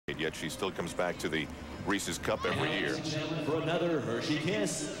yet she still comes back to the Reese's Cup every year. For another Hershey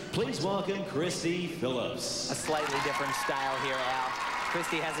Kiss, please welcome Kristy Phillips. A slightly different style here, Al.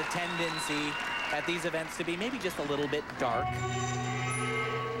 Kristy has a tendency at these events to be maybe just a little bit dark.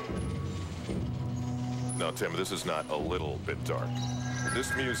 No, Tim, this is not a little bit dark.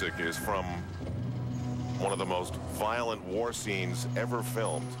 This music is from one of the most violent war scenes ever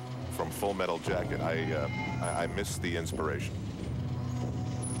filmed, from Full Metal Jacket. I miss the inspiration.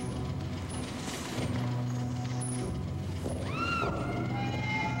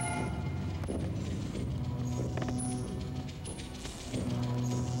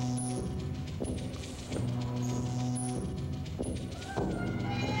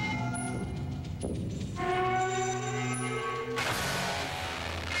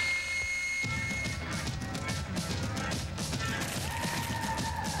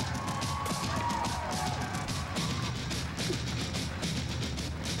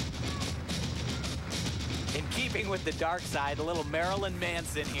 In keeping with the dark side, a little Marilyn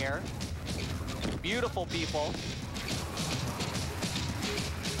Manson here. Beautiful people.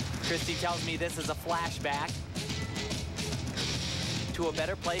 Kristy tells me this is a flashback to a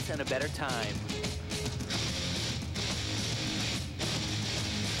better place and a better time.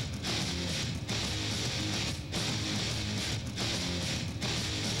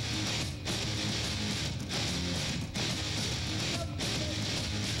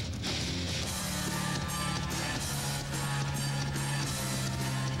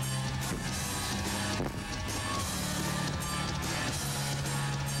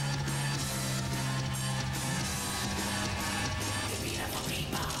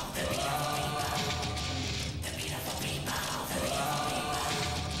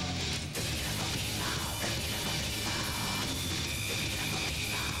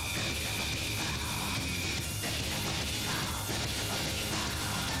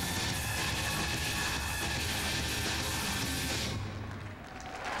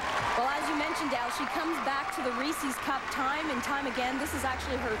 Well, as you mentioned, Al, she comes back to the Reese's Cup time and time again. This is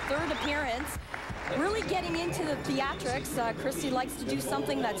actually her third appearance. Really getting into the theatrics. Kristy likes to do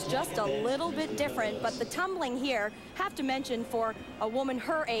something that's just a little bit different, but the tumbling here, have to mention for a woman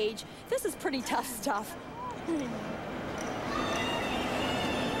her age, this is pretty tough stuff. Love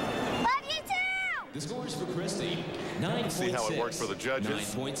you too! The scores for Kristy: 9.6. See how it worked for the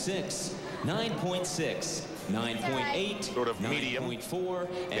judges. 9.6, 9.6, 9.8, Sort of medium.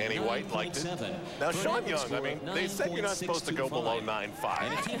 9.4, Danny and White liked it. 9.7. Now, For an Sean average Young, I score mean, of they said you're not supposed to go below 9.625. 9.5.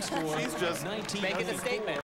 And a team score He's just of 19. Making a statement.